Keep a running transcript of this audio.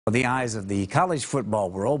The eyes of the college football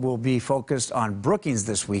world will be focused on Brookings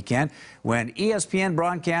this weekend when ESPN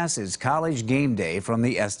broadcasts its College GameDay from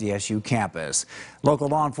the SDSU campus. Local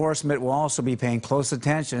law enforcement will also be paying close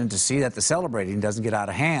attention to see that the celebrating doesn't get out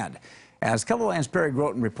of hand. As KELOLAND's Perry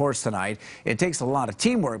Groten reports tonight, it takes a lot of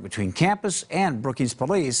teamwork between campus and Brookings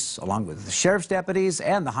police, along with the sheriff's deputies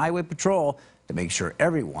and the highway patrol, to make sure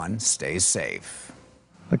everyone stays safe.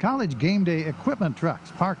 The College GameDay equipment trucks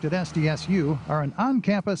parked at SDSU are an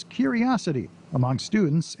on-campus curiosity among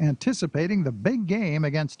students anticipating the big game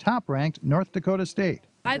against top-ranked North Dakota State.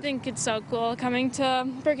 I think it's so cool coming to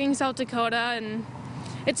Brookings, South Dakota, and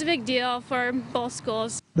it's a big deal for both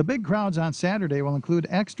schools. The big crowds on Saturday will include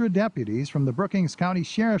extra deputies from the Brookings County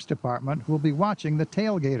Sheriff's Department who will be watching the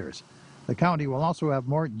tailgaters. The county will also have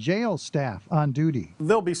more jail staff on duty.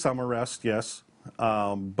 There'll be some arrests, yes,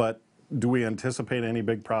 but do we anticipate any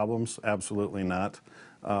big problems? Absolutely not.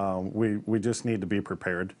 We just need to be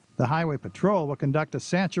prepared. The Highway Patrol will conduct a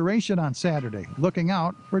saturation on Saturday, looking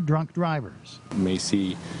out for drunk drivers. You may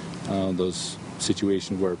see those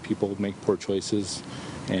situations where people make poor choices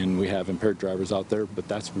and we have impaired drivers out there, but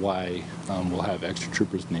that's why we'll have extra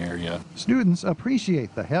troopers in the area. Students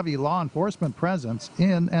appreciate the heavy law enforcement presence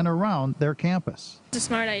in and around their campus. It's a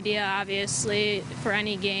smart idea, obviously, for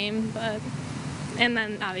any game, and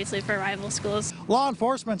then obviously for rival schools. Law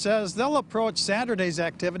enforcement says they'll approach Saturday's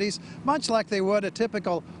activities much like they would a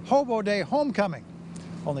typical Hobo Day homecoming.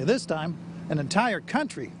 Only this time, an entire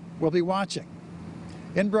country will be watching.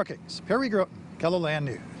 In Brookings, Perry Groten, KELOLAND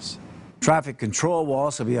News. Traffic control will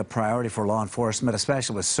also be a priority for law enforcement,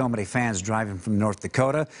 especially with so many fans driving from North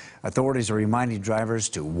Dakota. Authorities are reminding drivers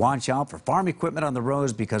to watch out for farm equipment on the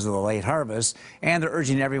roads because of the late harvest, and they're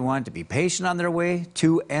urging everyone to be patient on their way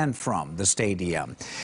to and from the stadium.